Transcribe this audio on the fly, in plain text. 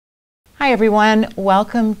Hi everyone,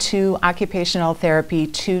 welcome to Occupational Therapy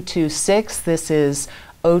 226. This is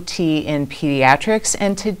OT in Pediatrics,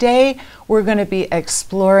 and today we're going to be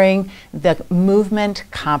exploring the movement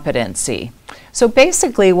competency. So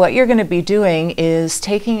basically what you're going to be doing is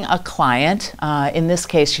taking a client, in this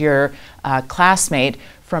case your classmate,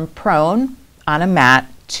 from prone on a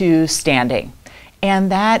mat to standing.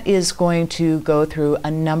 And that is going to go through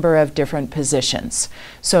a number of different positions.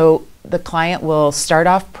 So the client will start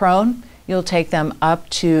off prone. You'll take them up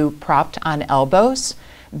to propped on elbows,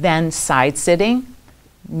 then side sitting,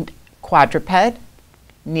 quadruped,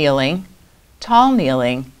 kneeling, tall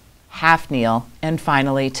kneeling, half kneel, and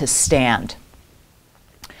finally to stand.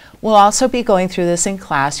 We'll also be going through this in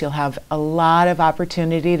class. You'll have a lot of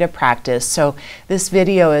opportunity to practice. So this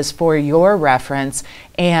video is for your reference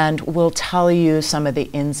and will tell you some of the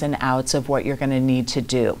ins and outs of what you're going to need to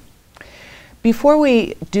do. Before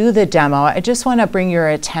we do the demo, I just want to bring your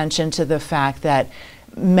attention to the fact that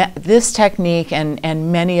this technique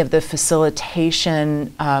and many of the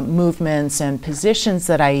facilitation movements and positions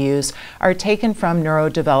that I use are taken from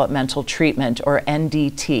neurodevelopmental treatment, or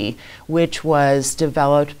NDT, which was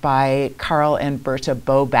developed by Carl and Berta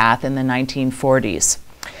Bobath in the 1940s.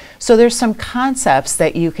 So there's some concepts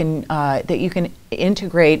that you can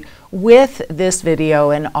integrate with this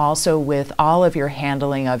video and also with all of your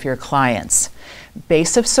handling of your clients.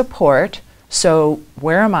 Base of support. So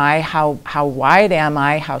where am I, how wide am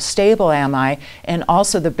I, how stable am I, and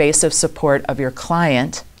also the base of support of your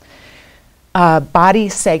client. Body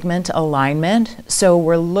segment alignment. So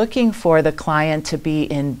we're looking for the client to be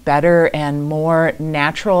in better and more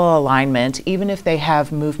natural alignment, even if they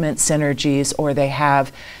have movement synergies or they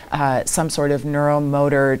have some sort of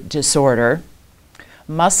neuromotor disorder.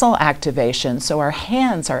 Muscle activation. So our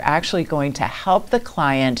hands are actually going to help the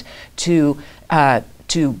client to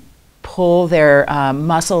pull their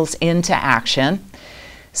muscles into action.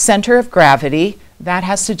 Center of gravity, that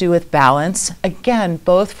has to do with balance, again,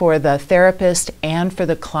 both for the therapist and for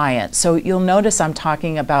the client. So you'll notice I'm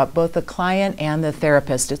talking about both the client and the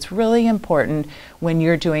therapist. It's really important when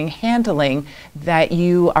you're doing handling that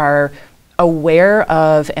you are aware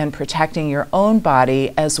of and protecting your own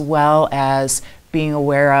body as well as being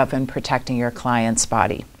aware of and protecting your client's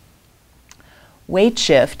body. Weight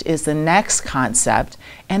shift is the next concept,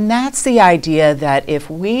 and that's the idea that if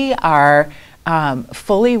we are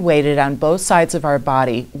fully weighted on both sides of our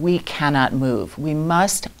body, we cannot move. We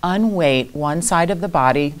must unweight one side of the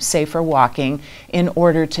body, say for walking, in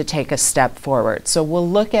order to take a step forward. So we'll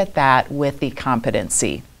look at that with the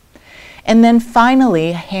competency. And then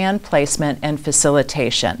finally, hand placement and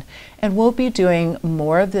facilitation. And we'll be doing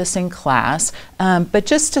more of this in class, but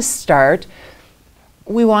just to start,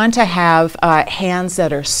 we want to have hands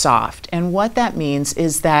that are soft. And what that means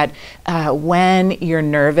is that when you're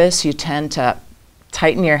nervous, you tend to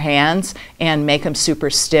tighten your hands and make them super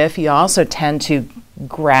stiff. You also tend to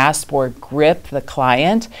grasp or grip the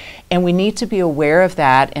client. And we need to be aware of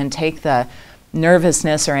that and take the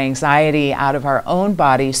nervousness or anxiety out of our own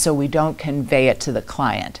body so we don't convey it to the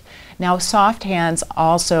client. Now, soft hands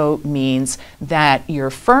also means that you're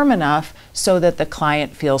firm enough so that the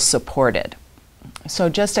client feels supported. So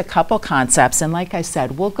just a couple concepts, and like I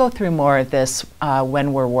said, we'll go through more of this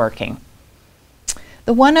when we're working.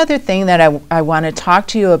 The one other thing that I want to talk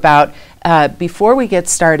to you about before we get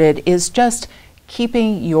started is just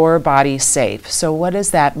keeping your body safe. So what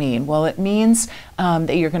does that mean? Well, it means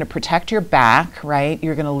that you're going to protect your back, right?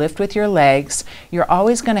 You're going to lift with your legs. You're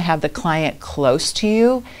always going to have the client close to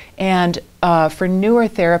you. And for newer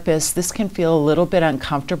therapists, this can feel a little bit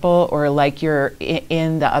uncomfortable or like you're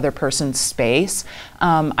in the other person's space.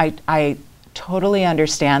 I totally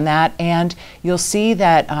understand that, and you'll see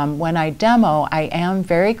that when I demo, I am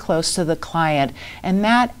very close to the client, and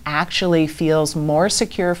that actually feels more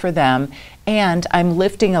secure for them, and I'm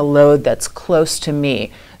lifting a load that's close to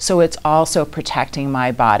me, so it's also protecting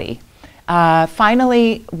my body.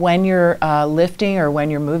 Finally, when you're lifting or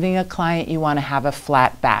when you're moving a client, you want to have a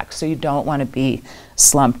flat back, so you don't want to be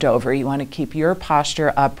slumped over. You want to keep your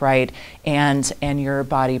posture upright and your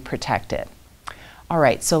body protected. All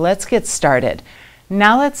right, so let's get started.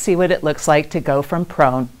 Now let's see what it looks like to go from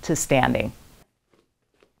prone to standing.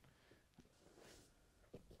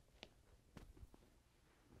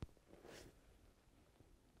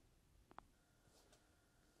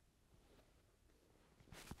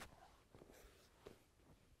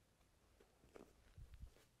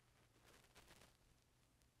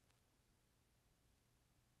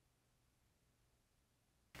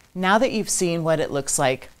 Now that you've seen what it looks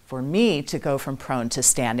like for me to go from prone to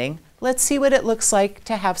standing, let's see what it looks like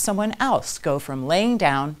to have someone else go from laying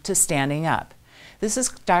down to standing up. This is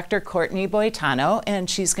Dr. Courtney Boitano, and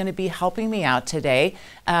she's going to be helping me out today.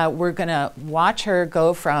 We're going to watch her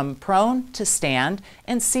go from prone to stand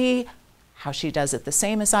and see how she does it the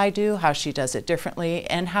same as I do, how she does it differently,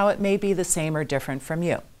 and how it may be the same or different from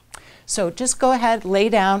you. So just go ahead, lay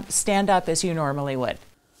down, stand up as you normally would.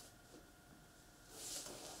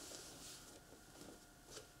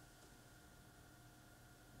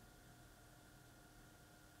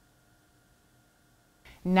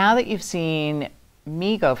 Now that you've seen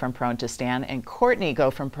me go from prone to stand and Courtney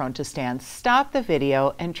go from prone to stand, stop the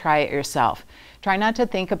video and try it yourself. Try not to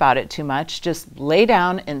think about it too much. Just lay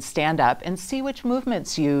down and stand up and see which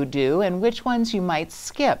movements you do and which ones you might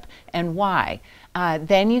skip and why.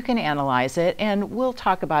 Then you can analyze it, and we'll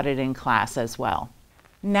talk about it in class as well.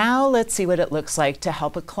 Now let's see what it looks like to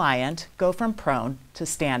help a client go from prone to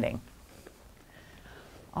standing.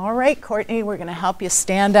 All right, Courtney, we're going to help you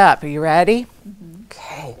stand up. Are you ready? Mm-hmm.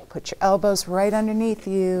 Okay, put your elbows right underneath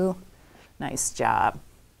you. Nice job.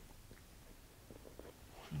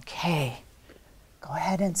 Okay, go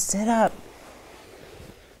ahead and sit up.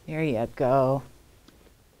 There you go.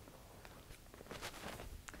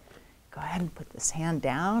 Go ahead and put this hand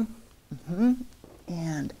down. Mm-hmm.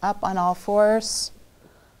 And up on all fours.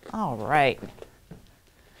 All right.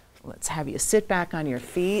 Let's have you sit back on your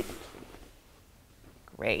feet.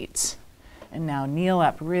 Great. And now kneel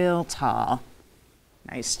up real tall.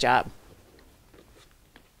 Nice job.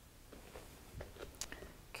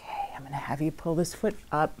 Okay, I'm going to have you pull this foot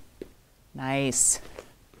up. Nice.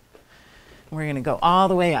 We're going to go all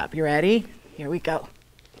the way up. You ready? Here we go.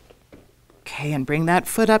 Okay, and bring that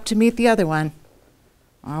foot up to meet the other one.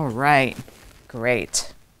 All right.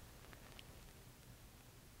 Great.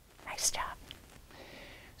 Nice job.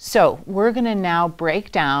 So we're going to now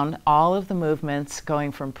break down all of the movements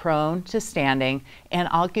going from prone to standing, and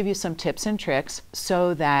I'll give you some tips and tricks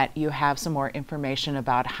so that you have some more information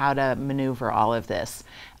about how to maneuver all of this.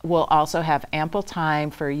 We'll also have ample time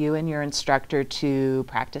for you and your instructor to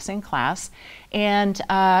practice in class. And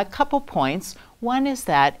a couple points. One is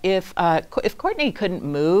that if Courtney couldn't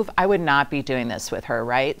move, I would not be doing this with her,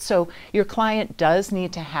 right? So your client does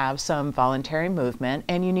need to have some voluntary movement,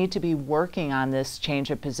 and you need to be working on this change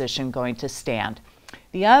of position going to stand.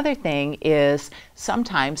 The other thing is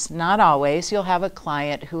sometimes, not always, you'll have a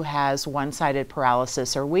client who has one-sided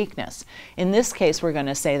paralysis or weakness. In this case, we're going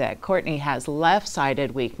to say that Courtney has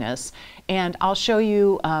left-sided weakness, and I'll show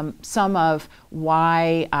you some of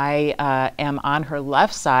why I am on her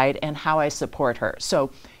left side and how I support her.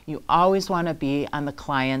 So you always want to be on the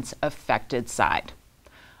client's affected side.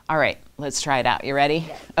 All right, let's try it out. You ready?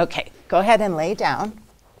 Yeah. Okay, go ahead and lay down.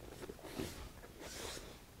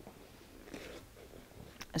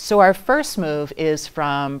 So our first move is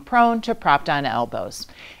from prone to propped on elbows.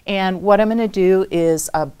 And what I'm going to do is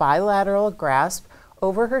a bilateral grasp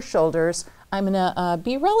over her shoulders. I'm going to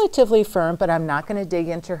be relatively firm, but I'm not going to dig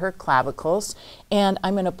into her clavicles. And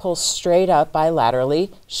I'm going to pull straight up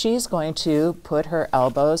bilaterally. She's going to put her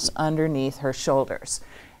elbows underneath her shoulders.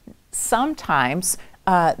 Sometimes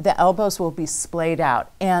the elbows will be splayed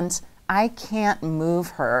out, and I can't move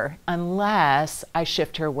her unless I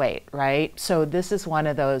shift her weight, right? So this is one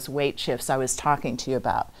of those weight shifts I was talking to you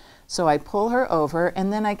about. So I pull her over,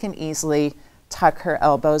 and then I can easily tuck her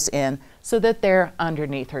elbows in so that they're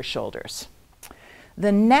underneath her shoulders.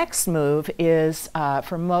 The next move is,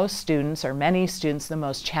 for most students, or many students, the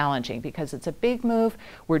most challenging because it's a big move.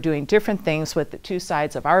 We're doing different things with the two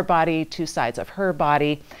sides of our body, two sides of her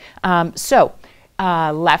body.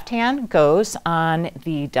 Left hand goes on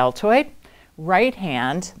the deltoid. Right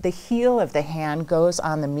hand, the heel of the hand goes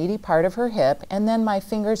on the meaty part of her hip, and then my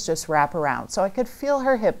fingers just wrap around. So I could feel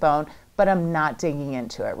her hip bone, but I'm not digging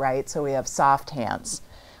into it, right? So we have soft hands.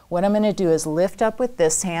 What I'm going to do is lift up with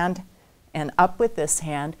this hand and up with this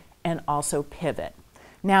hand and also pivot.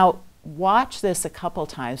 Now, watch this a couple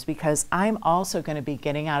times because I'm also going to be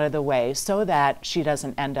getting out of the way so that she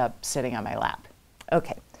doesn't end up sitting on my lap.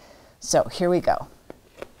 Okay. So here we go.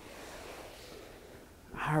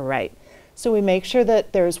 All right. So we make sure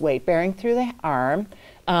that there's weight bearing through the arm.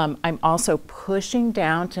 I'm also pushing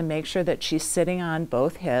down to make sure that she's sitting on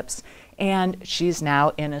both hips, and she's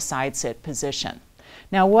now in a side sit position.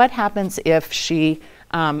 Now what happens if she,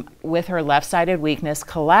 with her left-sided weakness,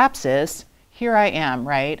 collapses? Here I am,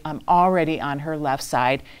 right? I'm already on her left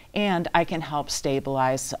side, and I can help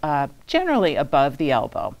stabilize generally above the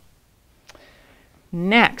elbow.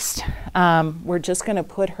 Next, we're just going to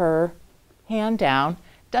put her hand down.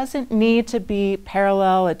 Doesn't need to be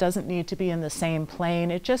parallel. It doesn't need to be in the same plane.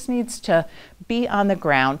 It just needs to be on the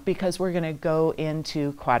ground because we're going to go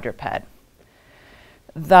into quadruped.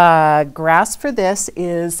 The grasp for this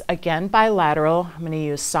is, again, bilateral. I'm going to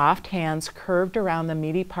use soft hands curved around the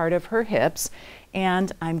meaty part of her hips,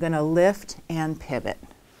 and I'm going to lift and pivot.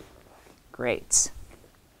 Great.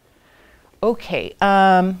 Okay.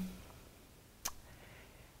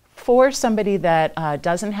 For somebody that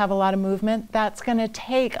doesn't have a lot of movement, that's going to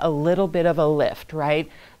take a little bit of a lift, right?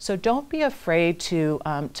 So don't be afraid to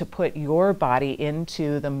put your body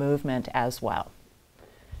into the movement as well.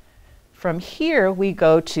 From here, we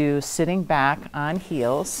go to sitting back on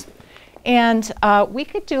heels. And we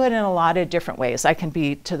could do it in a lot of different ways. I can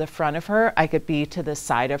be to the front of her, I could be to the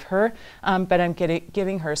side of her, but I'm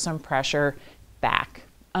giving her some pressure back.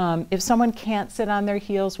 If someone can't sit on their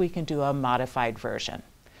heels, we can do a modified version.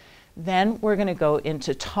 Then we're going to go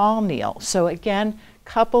into tall kneel. So again,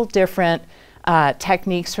 couple different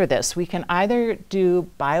techniques for this. We can either do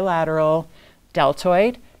bilateral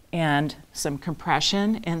deltoid and some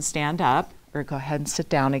compression and stand up, or go ahead and sit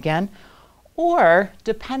down again. Or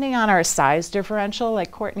depending on our size differential,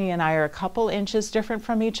 like Courtney and I are a couple inches different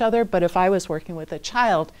from each other, but if I was working with a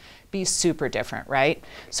child, be super different, right?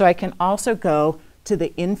 So I can also go to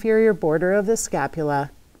the inferior border of the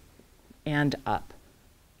scapula and up.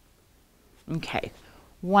 Okay,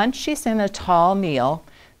 once she's in a tall kneel,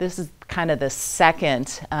 this is kind of the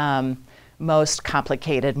second most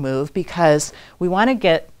complicated move, because we want to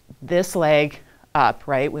get this leg up,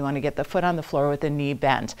 right? We want to get the foot on the floor with the knee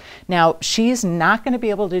bent. Now, she's not going to be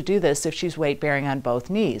able to do this if she's weight bearing on both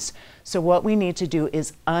knees. So what we need to do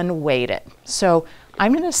is unweight it. So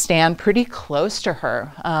I'm going to stand pretty close to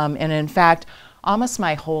her. And in fact, almost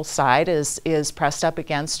my whole side is pressed up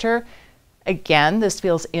against her. Again, this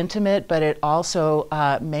feels intimate, but it also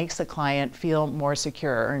makes the client feel more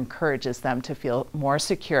secure, or encourages them to feel more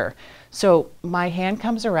secure. So my hand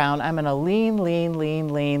comes around, I'm gonna lean, lean, lean,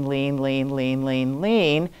 lean, lean, lean, lean, lean,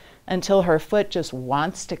 lean, until her foot just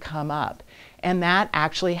wants to come up. And that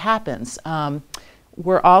actually happens.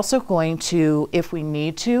 We're also going to, if we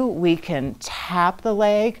need to, we can tap the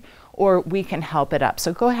leg, or we can help it up.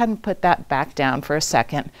 So go ahead and put that back down for a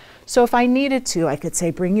second. So if I needed to, I could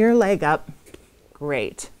say, bring your leg up.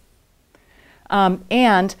 Great.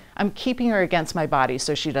 And I'm keeping her against my body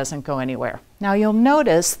so she doesn't go anywhere. Now you'll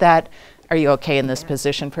notice that, are you okay in this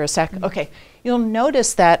position for a sec? Okay, you'll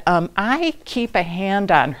notice that I keep a hand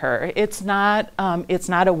on her. It's not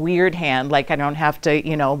a weird hand, like I don't have to,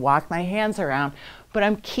 you know, walk my hands around, but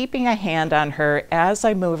I'm keeping a hand on her as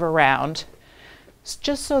I move around,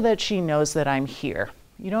 just so that she knows that I'm here.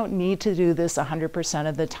 You don't need to do this 100%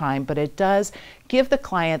 of the time, but it does give the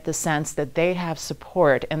client the sense that they have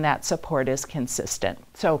support, and that support is consistent.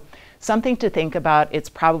 So something to think about. It's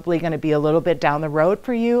probably going to be a little bit down the road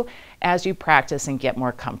for you as you practice and get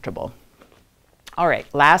more comfortable. All right,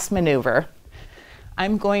 last maneuver.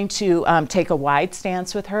 I'm going to take a wide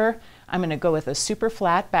stance with her. I'm going to go with a super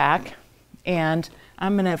flat back, and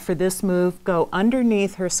I'm going to, for this move, go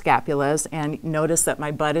underneath her scapulas, and notice that my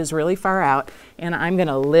butt is really far out, and I'm going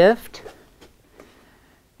to lift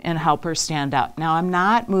and help her stand up. Now, I'm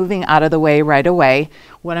not moving out of the way right away.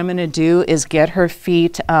 What I'm going to do is get her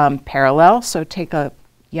feet parallel, so take a,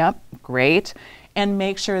 yep, great, and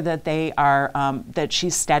make sure that they are, that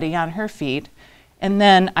she's steady on her feet, and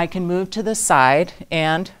then I can move to the side,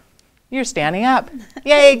 and you're standing up.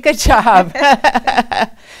 Yay, good job.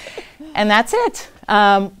 And that's it.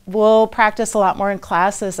 We'll practice a lot more in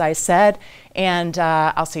class, as I said, and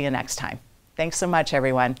I'll see you next time. Thanks so much,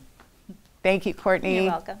 everyone. Thank you, Courtney.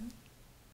 You're welcome.